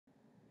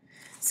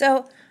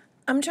So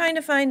I'm trying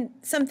to find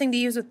something to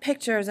use with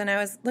pictures, and I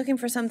was looking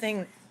for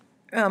something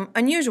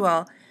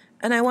unusual,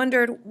 and I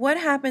wondered what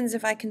happens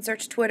if I can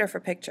search Twitter for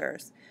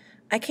pictures.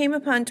 I came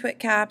upon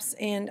TwitCaps,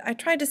 and I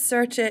tried to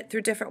search it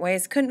through different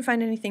ways, couldn't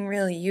find anything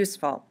really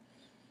useful.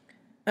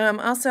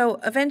 Also,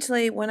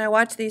 eventually, when I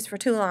watch these for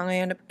too long, I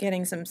end up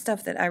getting some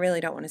stuff that I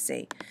really don't want to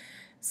see.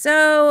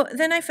 So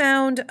then I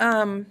found,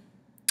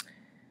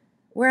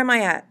 where am I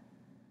at?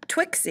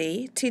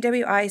 Twixy,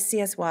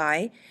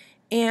 Twicsy,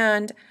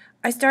 and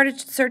I started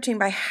searching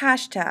by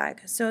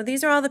hashtag. So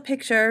these are all the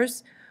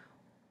pictures,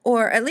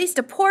 or at least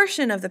a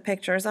portion of the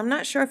pictures. I'm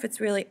not sure if it's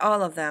really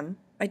all of them.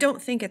 I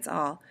don't think it's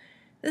all.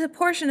 There's a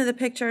portion of the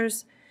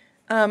pictures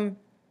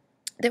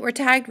that were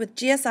tagged with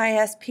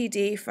GSIS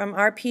PD from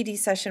our PD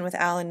session with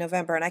Al in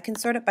November, and I can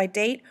sort it by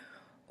date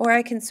or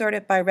I can sort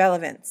it by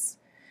relevance.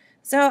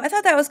 So I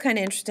thought that was kind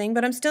of interesting,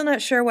 but I'm still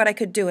not sure what I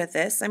could do with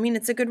this. I mean,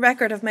 it's a good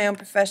record of my own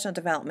professional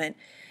development.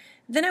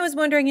 Then I was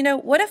wondering,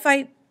 what if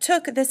I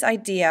took this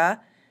idea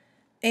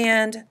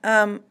and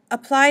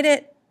applied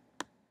it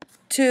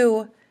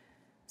to,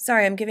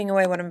 sorry, I'm giving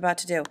away what I'm about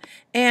to do,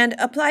 and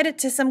applied it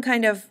to some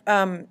kind of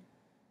current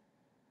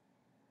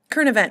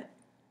event.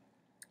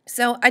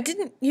 So I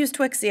didn't use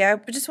Twixy. I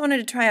just wanted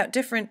to try out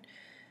different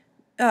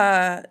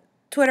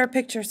Twitter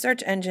picture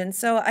search engines.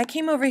 So I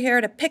came over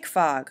here to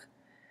PicFog.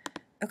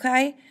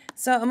 Okay,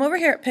 so I'm over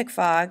here at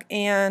PicFog,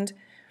 and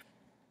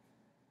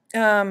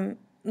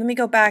let me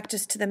go back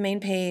just to the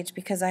main page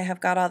because I have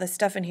got all this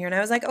stuff in here. And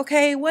I was like,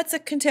 okay, what's a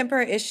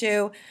contemporary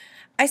issue?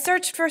 I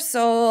searched for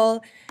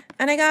soul,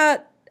 and I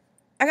got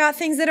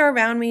things that are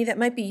around me that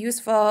might be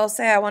useful.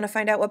 Say I want to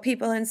find out what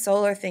people in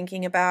soul are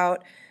thinking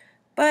about,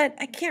 but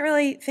I can't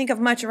really think of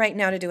much right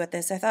now to do with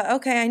this. I thought,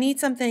 okay, I need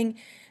something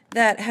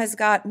that has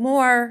got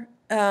more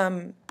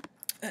of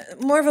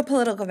a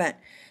political event.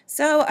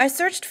 So I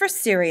searched for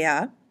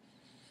Syria,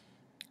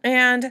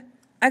 and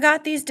I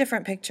got these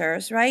different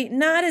pictures, right?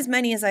 Not as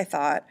many as I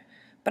thought,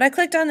 but I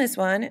clicked on this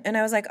one, and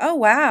I was like, oh,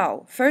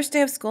 wow, first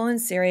day of school in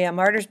Syria,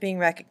 martyrs being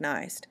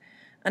recognized.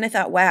 And I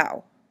thought,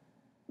 wow.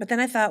 But then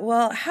I thought,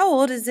 well, how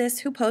old is this?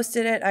 Who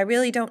posted it? I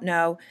really don't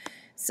know.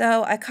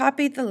 So I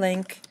copied the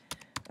link,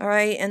 all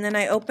right, and then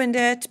I opened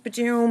it,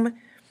 bajoom,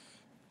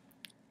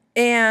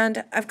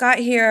 and I've got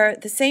here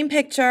the same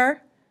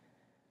picture,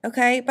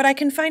 okay, but I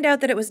can find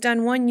out that it was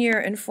done 1 year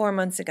and 4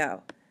 months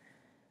ago.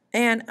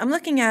 And I'm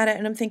looking at it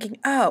and I'm thinking,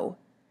 oh,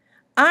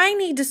 I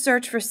need to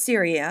search for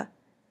Syria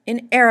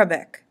in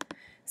Arabic.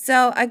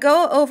 So I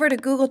go over to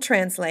Google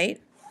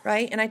Translate,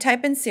 right, and I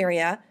type in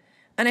Syria,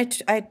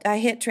 and I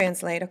hit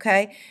translate,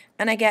 okay,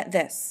 and I get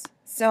this.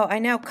 So I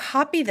now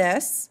copy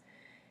this,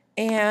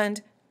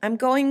 and I'm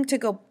going to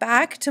go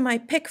back to my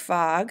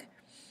PicFog,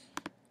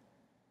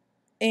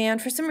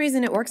 and for some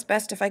reason it works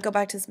best if I go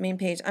back to this main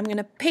page. I'm going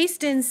to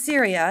paste in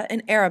Syria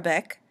in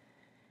Arabic,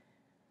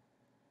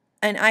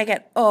 and I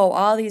get, oh,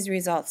 all these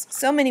results,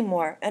 so many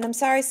more. And I'm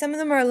sorry, some of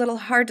them are a little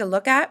hard to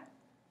look at,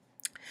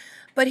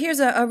 but here's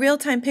a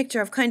real-time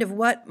picture of kind of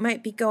what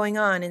might be going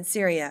on in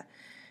Syria.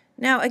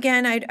 Now,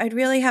 again, I'd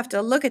really have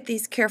to look at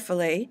these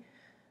carefully.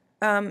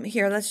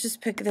 Here, let's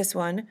just pick this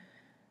one.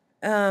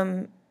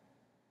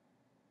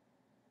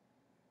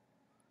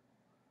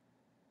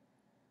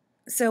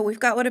 So we've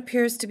got what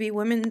appears to be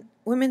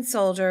women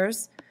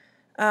soldiers,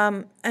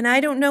 and I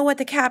don't know what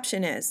the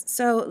caption is.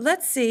 So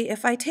let's see,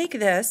 if I take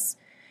this,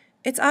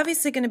 it's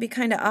obviously going to be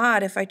kind of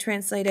odd if I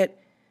translate it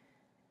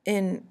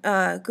in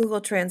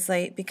Google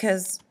Translate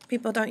because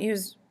people don't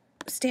use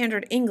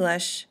standard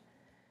English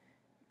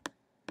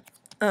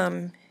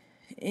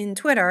in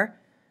Twitter,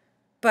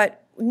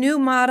 but new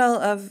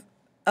model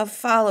of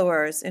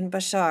followers in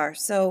Bashar.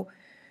 So,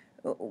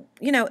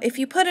 if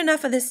you put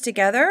enough of this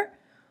together,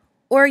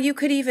 or you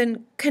could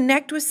even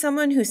connect with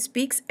someone who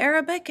speaks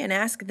Arabic and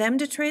ask them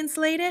to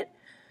translate it,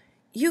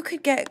 you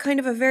could get kind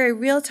of a very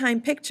real-time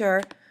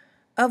picture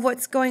of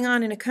what's going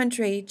on in a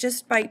country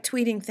just by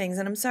tweeting things.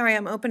 And I'm sorry,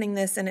 I'm opening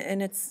this, and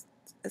it's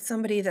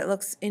somebody that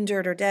looks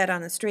injured or dead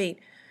on the street.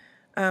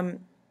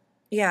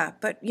 Yeah,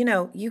 but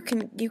you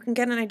can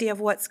get an idea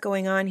of what's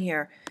going on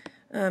here.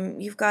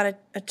 You've got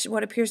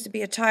what appears to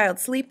be a child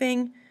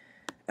sleeping,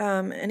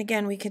 and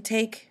again, we could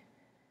take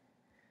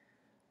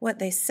what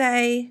they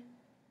say.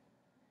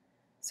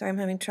 Sorry, I'm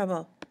having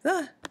trouble.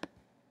 Ugh.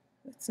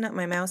 It's not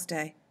my mouse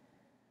day.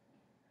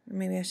 Or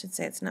maybe I should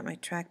say it's not my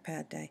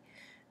trackpad day.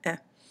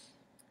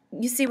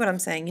 You see what I'm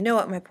saying. You know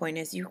what my point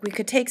is. We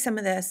could take some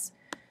of this,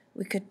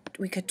 we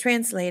could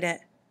translate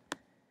it,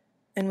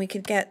 and we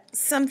could get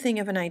something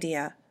of an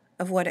idea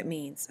of what it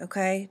means,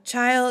 okay?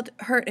 Child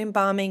hurt in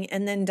bombing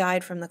and then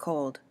died from the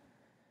cold.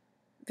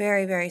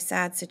 Very, very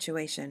sad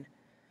situation.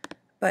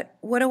 But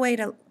what a way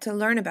to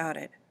learn about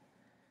it.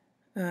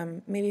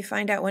 Maybe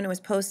find out when it was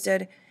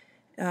posted.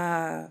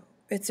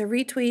 It's a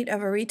retweet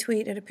of a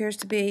retweet. It appears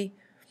to be,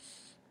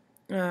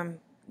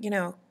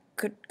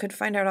 could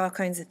find out all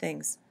kinds of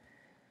things.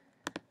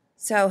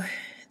 So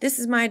this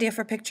is my idea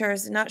for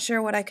pictures. Not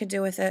sure what I could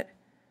do with it.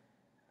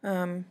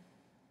 I'm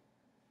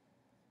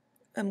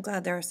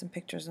glad there are some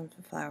pictures of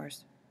the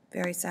flowers.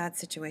 Very sad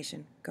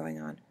situation going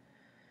on.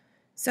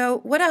 So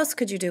what else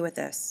could you do with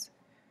this?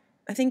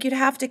 I think you'd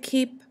have to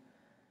keep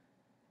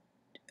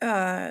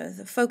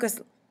the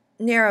focus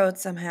narrowed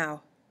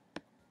somehow.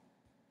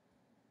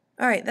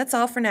 All right, that's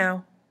all for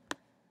now.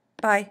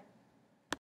 Bye.